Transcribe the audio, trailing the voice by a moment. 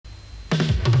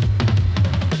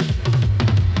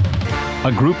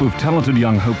A group of talented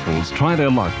young hopefuls try their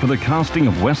luck for the casting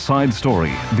of West Side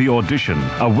Story, The Audition,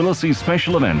 a Willisey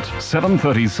special event,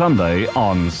 7:30 Sunday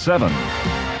on 7.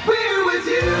 We're with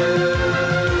you.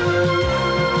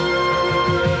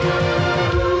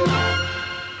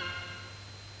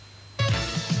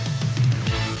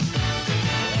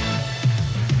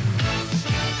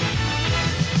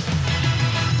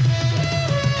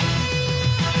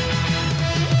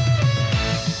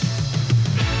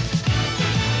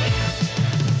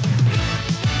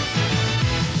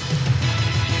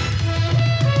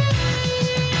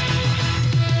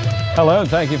 Hello and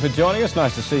thank you for joining us.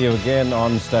 Nice to see you again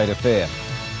on State Affair.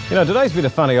 You know, today's been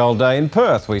a funny old day in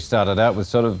Perth. We started out with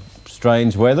sort of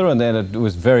strange weather and then it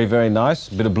was very, very nice.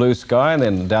 A bit of blue sky and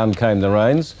then down came the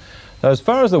rains. So as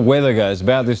far as the weather goes,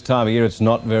 about this time of year it's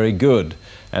not very good.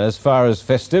 And as far as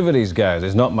festivities go,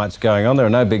 there's not much going on. There are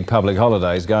no big public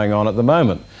holidays going on at the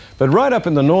moment. But right up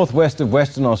in the northwest of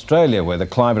Western Australia, where the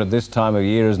climate at this time of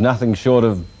year is nothing short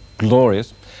of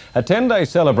glorious, a 10-day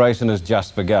celebration has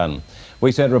just begun.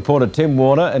 We sent reporter Tim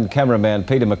Warner and cameraman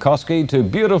Peter McCoskey to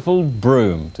beautiful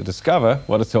Broomes to discover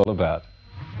what it's all about.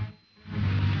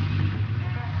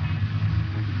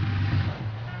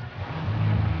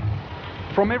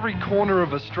 From every corner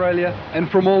of Australia and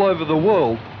from all over the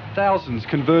world, thousands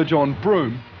converge on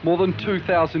Broomes, more than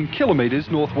 2,000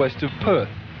 kilometres northwest of Perth.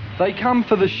 They come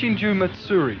for the Shinju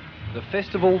Matsuri, the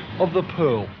festival of the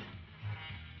pearl.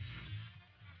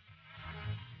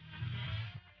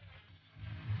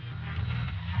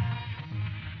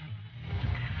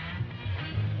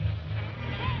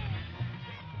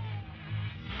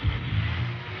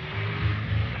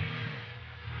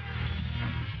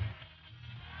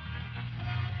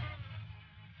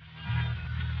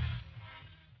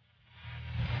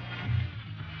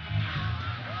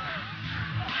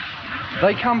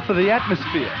 They come for the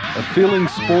atmosphere, a feeling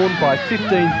spawned by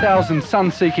 15,000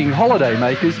 sun-seeking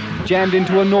holidaymakers jammed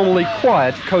into a normally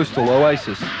quiet coastal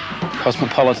oasis.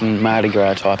 Cosmopolitan Mardi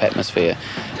Gras type atmosphere.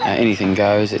 Anything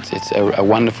goes. It's a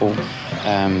wonderful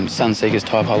sun-seekers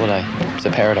type holiday. It's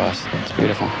a paradise. It's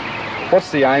beautiful. What's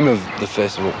the aim of the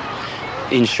festival?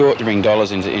 In short, to bring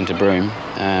dollars into Broomes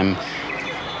and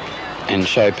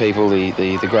show people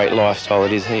the great lifestyle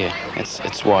it is here.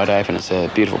 It's wide open. It's a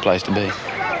beautiful place to be.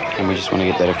 And we just want to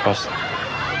get that across.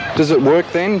 Does it work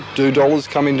then? Do dollars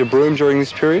come into Broomes during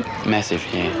this period? Massive,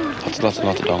 yeah. Lots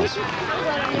of dollars.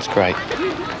 It's great.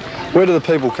 Where do the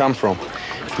people come from?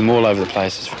 From all over the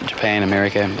places, from Japan,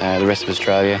 America, the rest of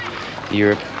Australia,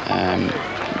 Europe,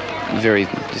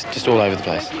 just all over the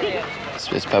place.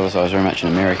 It's publicised very much in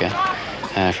America.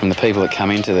 From the people that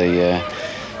come into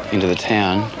the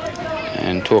town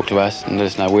and talk to us and let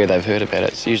us know where they've heard about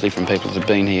it. It's usually from people that have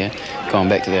been here, gone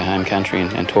back to their home country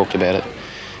and talked about it.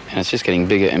 And it's just getting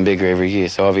bigger and bigger every year,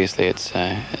 so obviously it's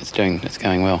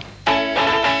going well.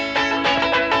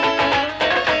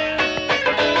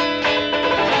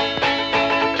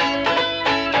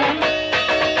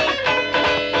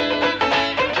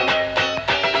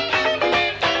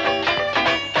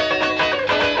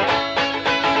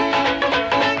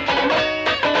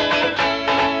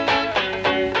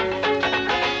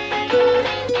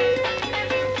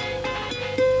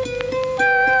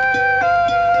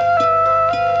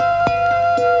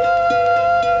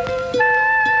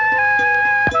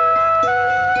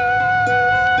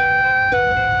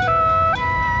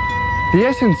 The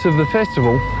essence of the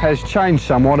festival has changed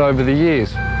somewhat over the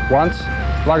years. Once,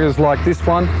 luggers like this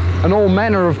one and all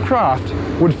manner of craft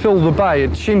would fill the bay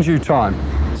at Shinju time,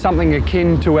 something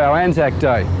akin to our Anzac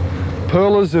Day.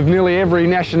 Pearlers of nearly every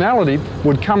nationality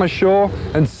would come ashore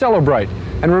and celebrate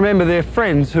and remember their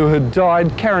friends who had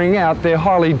died carrying out their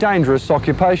highly dangerous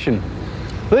occupation.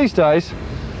 These days,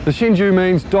 the Shinju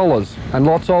means dollars and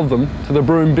lots of them to the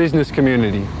Broomes business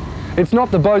community. It's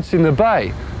not the boats in the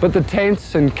bay, but the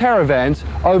tents and caravans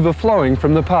overflowing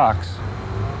from the parks.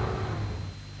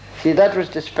 See, that was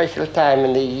the special time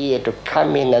in the year to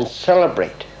come in and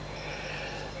celebrate,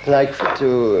 like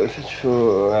to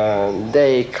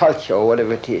their culture or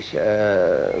whatever it is,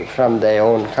 from their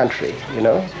own country, you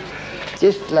know.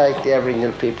 Just like the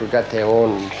Aboriginal people got their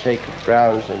own sacred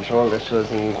grounds and all that sort of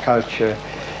thing, culture,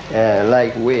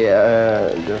 like we,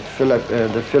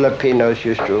 the Filipinos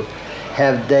used to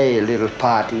have their little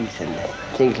parties and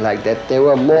things like that. They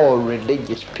were more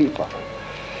religious people.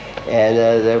 And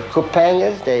the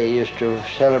Kupangas, they used to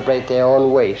celebrate their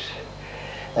own ways.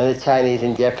 And the Chinese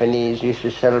and Japanese used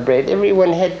to celebrate.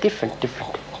 Everyone had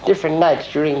different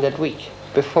nights during that week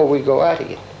before we go out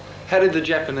again. How did the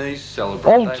Japanese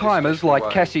celebrate? Old-timers like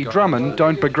Cassie Drummond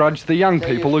don't begrudge the young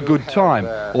people a good time,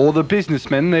 or the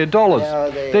businessmen their dollars.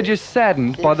 They're just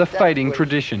saddened by the fading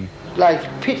tradition. Like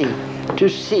pity to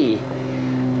see,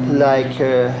 like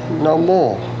no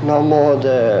more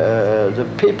the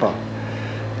people,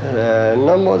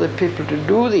 no more the people to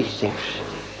do these things.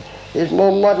 It's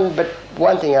more modern, but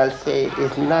one thing I'll say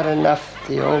is not enough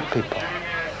the old people.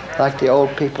 Like the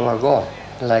old people are gone,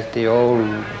 like the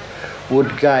old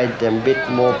would guide them a bit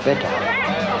more better.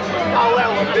 Oh,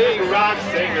 well, we're big rock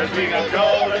singers, we got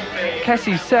golden feet.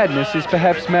 Cassie's sadness is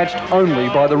perhaps matched only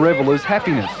by the reveller's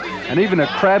happiness. And even a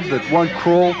crab that won't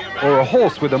crawl or a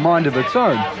horse with a mind of its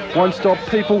own won't stop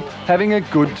people having a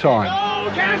good time.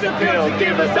 Oh, cans of pills,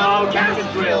 give us all cans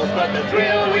of thrills, but the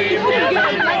thrill we've never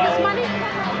known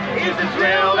is the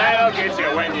thrill that'll get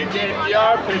you when you get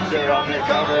your picture on the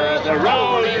cover of the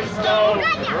Rolling Stone.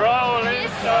 Rolling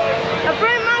Stone. A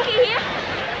broom monkey here.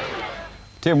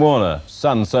 Tim Warner,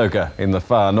 sun soaker in the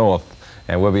far north.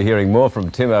 And we'll be hearing more from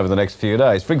Tim over the next few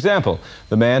days. For example,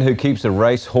 the man who keeps a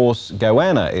racehorse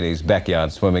goanna in his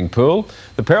backyard swimming pool,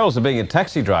 the perils of being a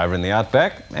taxi driver in the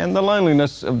outback, and the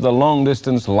loneliness of the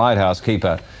long-distance lighthouse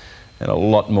keeper. And a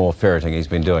lot more ferreting he's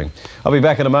been doing. I'll be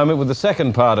back in a moment with the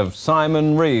second part of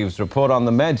Simon Reeves' report on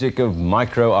the magic of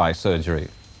micro-eye surgery.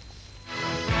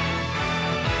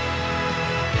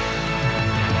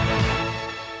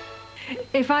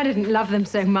 If I didn't love them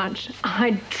so much,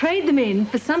 I'd trade them in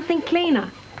for something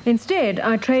cleaner. Instead,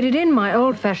 I traded in my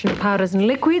old-fashioned powders and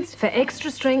liquids for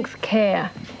extra strength care.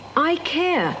 I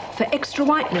care for extra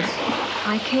whiteness.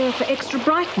 I care for extra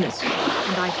brightness.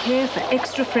 And I care for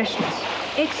extra freshness.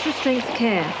 Extra strength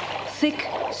care. Thick,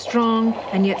 strong,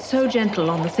 and yet so gentle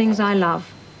on the things I love.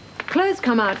 Clothes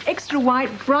come out extra white,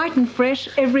 bright and fresh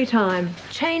every time.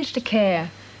 Change to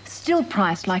care. Still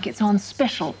priced like it's on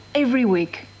special every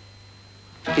week.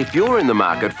 If you're in the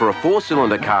market for a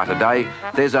 4-cylinder car today,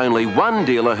 there's only one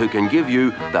dealer who can give you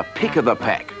the pick of the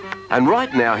pack. And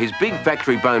right now, his big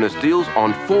factory bonus deals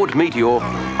on Ford Meteor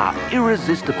are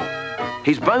irresistible.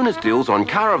 His bonus deals on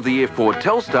Car of the Year Ford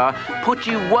Telstar put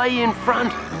you way in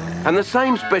front. And the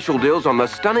same special deals on the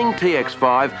stunning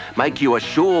TX5 make you a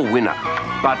sure winner.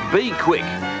 But be quick.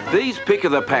 These pick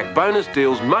of the pack bonus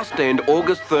deals must end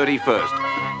August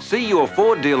 31st. See your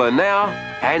Ford dealer now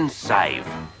and save.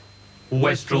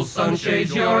 Westrel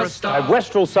Sunshades, you're a star. At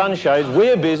Westrel Sunshades,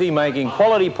 we're busy making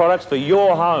quality products for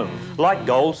your home, like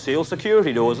gold seal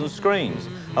security doors and screens,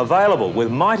 available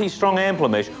with mighty strong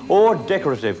Amplimesh or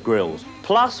decorative grills.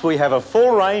 Plus, we have a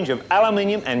full range of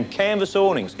aluminium and canvas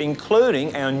awnings,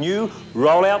 including our new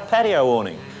roll-out patio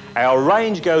awning. Our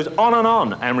range goes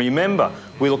on, and remember,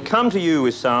 we'll come to you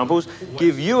with samples,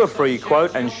 give you a free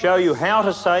quote and show you how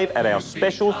to save at our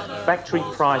special factory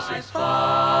prices.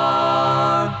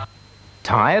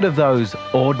 Tired of those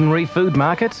ordinary food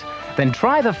markets? Then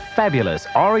try the fabulous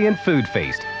Orient Food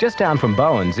Feast, just down from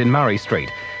Bowen's in Murray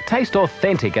Street. Taste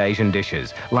authentic Asian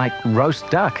dishes like roast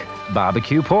duck,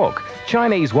 barbecue pork,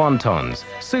 Chinese wontons,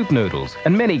 soup noodles,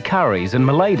 and many curries and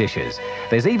Malay dishes.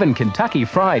 There's even Kentucky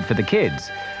Fried for the kids.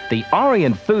 The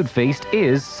Orient Food Feast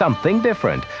is something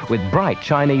different, with bright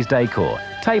Chinese decor,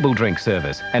 table drink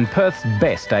service, and Perth's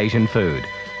best Asian food.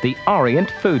 The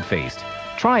Orient Food Feast.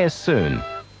 Try us soon.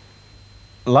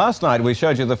 Last night we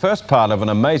showed you the first part of an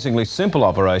amazingly simple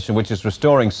operation which is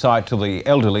restoring sight to the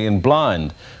elderly and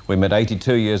blind. We met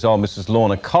 82-years-old Mrs.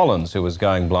 Lorna Collins, who was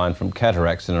going blind from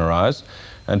cataracts in her eyes,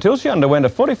 until she underwent a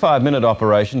 45-minute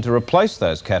operation to replace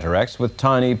those cataracts with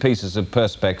tiny pieces of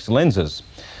Perspex lenses.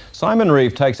 Simon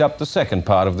Reeves takes up the second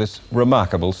part of this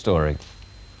remarkable story.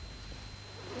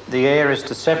 The air is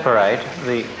to separate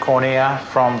the cornea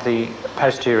from the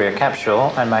posterior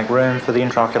capsule and make room for the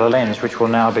intraocular lens, which will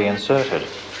now be inserted.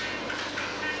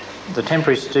 The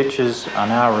temporary stitches are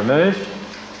now removed.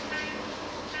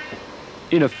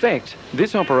 In effect,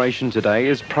 this operation today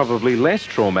is probably less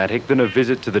traumatic than a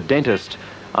visit to the dentist.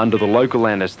 Under the local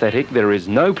anaesthetic, there is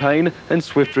no pain and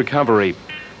swift recovery.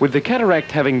 With the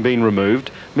cataract having been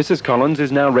removed, Mrs. Collins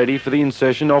is now ready for the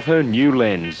insertion of her new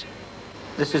lens.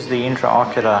 This is the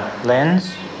intraocular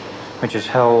lens, which is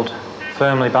held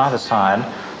firmly by the side.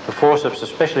 The forceps are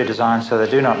specially designed so they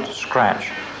do not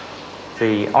scratch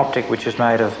the optic, which is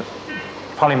made of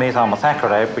polymethyl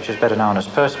methacrylate, which is better known as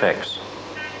Perspex.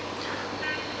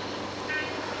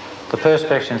 The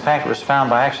Perspex, in fact, was found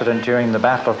by accident during the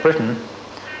Battle of Britain,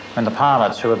 when the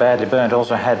pilots who were badly burnt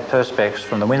also had Perspex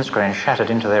from the windscreen shattered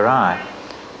into their eye.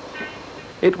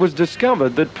 It was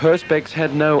discovered that Perspex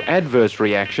had no adverse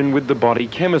reaction with the body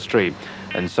chemistry,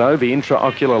 and so the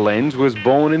intraocular lens was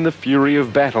born in the fury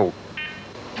of battle.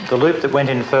 The loop that went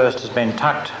in first has been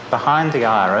tucked behind the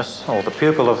iris, or the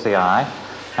pupil of the eye,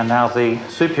 and now the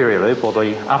superior loop, or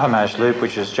the uppermost loop,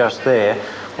 which is just there,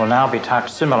 will now be tucked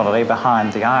similarly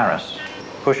behind the iris.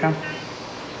 Push her.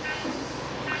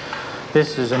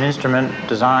 This is an instrument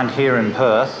designed here in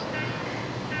Perth.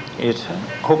 It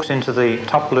hooks into the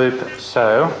top loop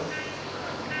so.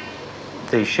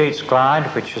 The sheets glide,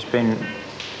 which has been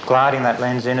gliding that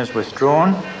lens in, is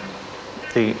withdrawn.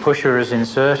 The pusher is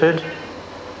inserted,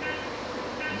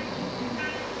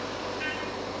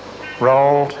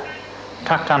 rolled,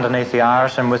 tucked underneath the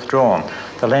iris and withdrawn.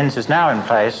 The lens is now in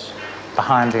place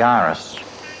behind the iris.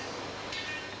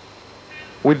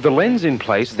 With the lens in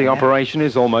place, the operation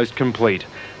is almost complete.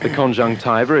 The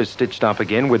conjunctiva is stitched up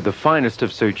again with the finest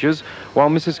of sutures, while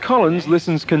Mrs. Collins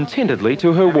listens contentedly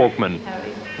to her Walkman.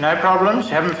 No problems?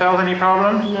 You haven't felt any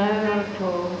problems? No, not at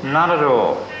all. None at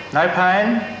all. No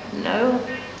pain? No.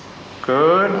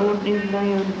 Good. I wouldn't even know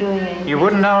you were doing anything. You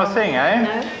wouldn't know a thing, eh?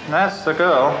 No. That's the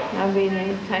girl. I've been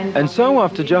in pain. And so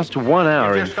after just 1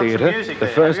 hour in theatre, the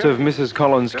first of Mrs.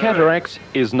 Collins' cataracts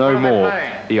is no more.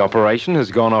 The operation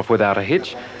has gone off without a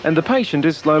hitch, and the patient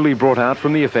is slowly brought out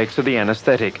from the effects of the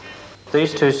anaesthetic.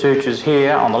 These two sutures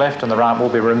here on the left and the right will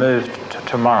be removed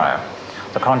tomorrow.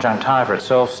 The conjunctiva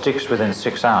itself sticks within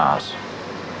 6 hours.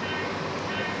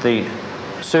 The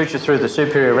suture through the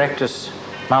superior rectus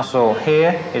muscle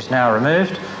here is now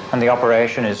removed and the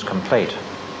operation is complete.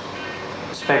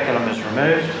 The speculum is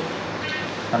removed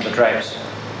and the drapes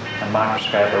and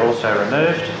microscope are also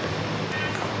removed.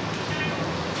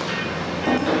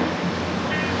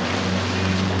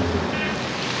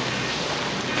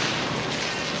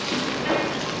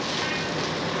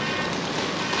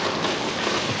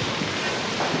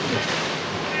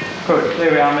 Good,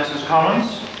 there we are, Mrs.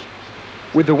 Collins.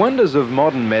 With the wonders of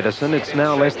modern medicine, it's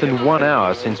now less than 1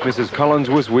 hour since Mrs. Collins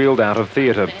was wheeled out of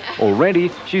theatre.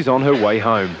 Already, she's on her way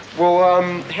home. Well,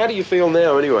 how do you feel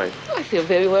now, anyway? I feel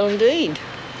very well indeed.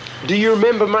 Do you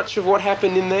remember much of what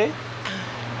happened in there?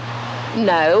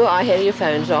 No, I had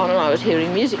earphones on and I was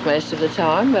hearing music most of the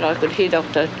time, but I could hear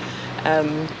Doctor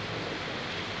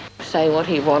saying what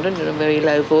he wanted in a very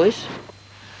low voice.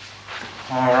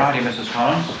 All righty, Mrs.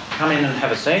 Collins. Come in and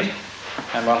have a seat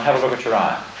and we'll have a look at your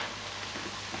eye.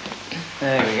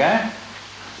 There we go.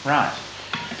 Right.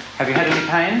 Have you had any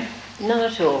pain? None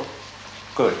at all.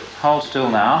 Good. Hold still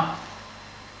now.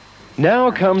 Now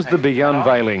comes the big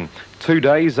unveiling. 2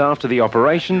 days after the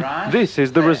operation, this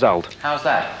is the result. How's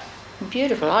that?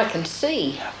 Beautiful, I can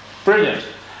see. Brilliant.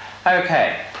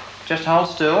 Okay, just hold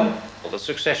still. Well, the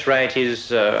success rate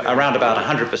is around about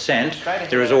 100%.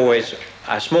 There is always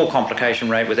a small complication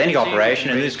rate with any operation,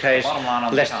 in this case,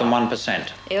 less than 1%.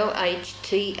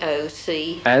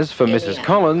 LHTOC. As for Mrs.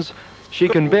 Collins, she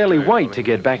can barely wait to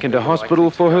get back into hospital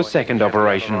for her second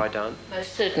operation.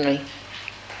 Most certainly.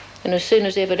 And as soon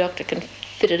as ever doctor can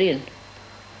fit it in.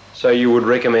 So you would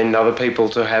recommend other people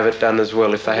to have it done as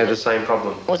well if they have the same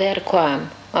problem? Without a qualm.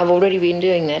 I've already been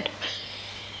doing that.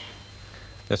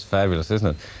 That's fabulous,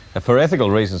 isn't it? For ethical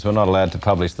reasons, we're not allowed to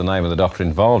publish the name of the doctor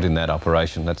involved in that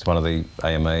operation. That's one of the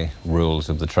AMA rules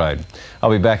of the trade. I'll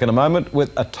be back in a moment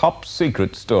with a top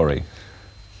secret story.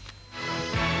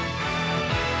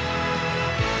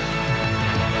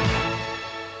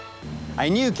 A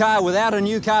new car without a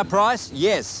new car price?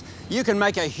 Yes. You can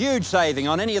make a huge saving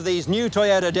on any of these new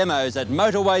Toyota demos at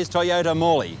Motorways Toyota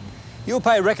Morley. You'll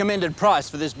pay recommended price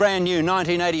for this brand new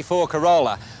 1984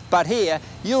 Corolla, but here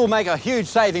you'll make a huge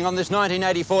saving on this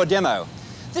 1984 demo.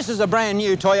 This is a brand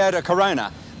new Toyota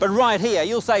Corona, but right here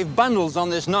you'll save bundles on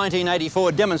this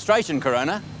 1984 demonstration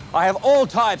Corona. I have all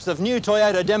types of new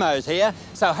Toyota demos here,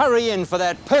 so hurry in for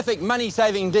that perfect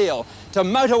money-saving deal to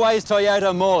Motorways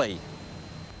Toyota Morley.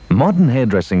 Modern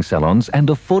hairdressing salons and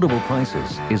affordable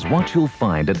prices is what you'll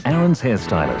find at Aaron's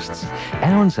Hairstylists.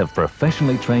 Aaron's have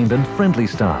professionally trained and friendly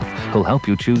staff who'll help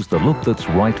you choose the look that's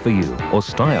right for you or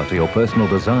style to your personal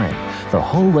design. The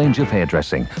whole range of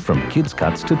hairdressing, from kids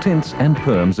cuts to tints and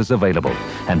perms, is available.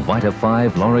 And Vita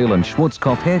 5, L'Oreal and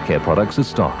Schwarzkopf hair care products are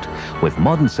stocked. With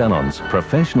modern salons,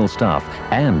 professional staff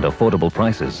and affordable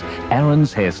prices,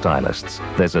 Aaron's Hairstylists.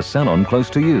 There's a salon close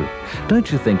to you.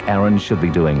 Don't you think Aaron should be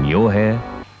doing your hair?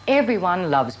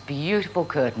 Everyone loves beautiful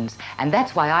curtains, and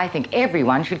that's why I think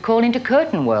everyone should call into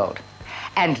Curtain World.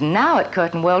 And now at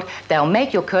Curtain World, they'll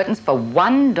make your curtains for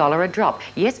 $1 a drop.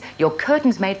 Yes, your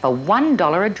curtains made for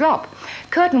 $1 a drop.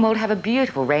 Curtain World have a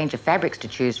beautiful range of fabrics to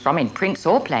choose from in prints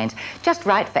or plains, just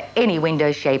right for any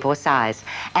window shape or size.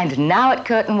 And now at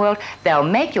Curtain World, they'll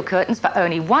make your curtains for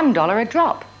only $1 a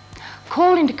drop.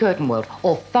 Call into Curtain World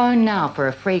or phone now for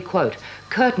a free quote.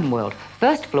 Curtain World,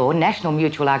 first floor, National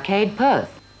Mutual Arcade,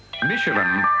 Perth.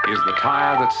 Michelin is the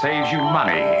tyre that saves you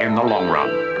money in the long run.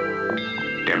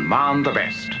 Demand the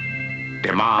best.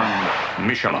 Demand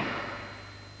Michelin.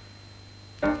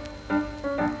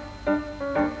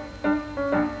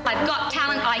 I've got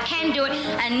talent, I can can do it,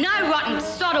 and no rotten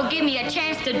sod will give me a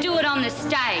chance to do it on the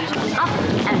stage. Up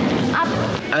and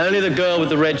up. Only the girl with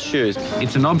the red shoes.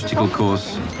 It's an obstacle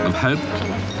course of hope,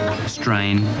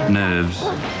 strain, nerves,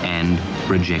 and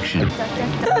rejection.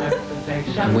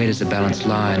 And where does the balance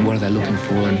lie, and what are they looking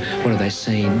for, and what have they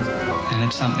seen? And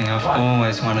it's something I've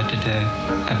always wanted to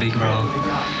do, a big role.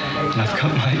 And I've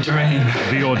got my dream.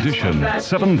 The Audition,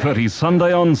 7:30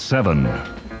 Sunday on 7.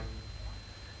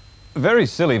 Very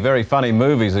silly, very funny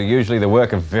movies are usually the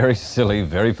work of very silly,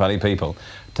 very funny people.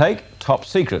 Take Top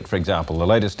Secret, for example, the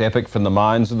latest epic from the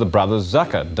minds of the brothers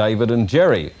Zucker, David and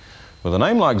Jerry. With a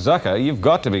name like Zucker, you've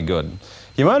got to be good.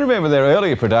 You might remember their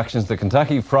earlier productions, the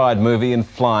Kentucky Fried Movie and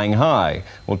Flying High.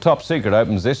 Well, Top Secret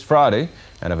opens this Friday,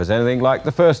 and if it's anything like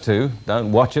the first two,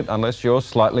 don't watch it unless you're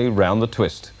slightly round the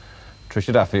twist.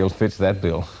 Tricia Duffield fits that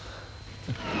bill.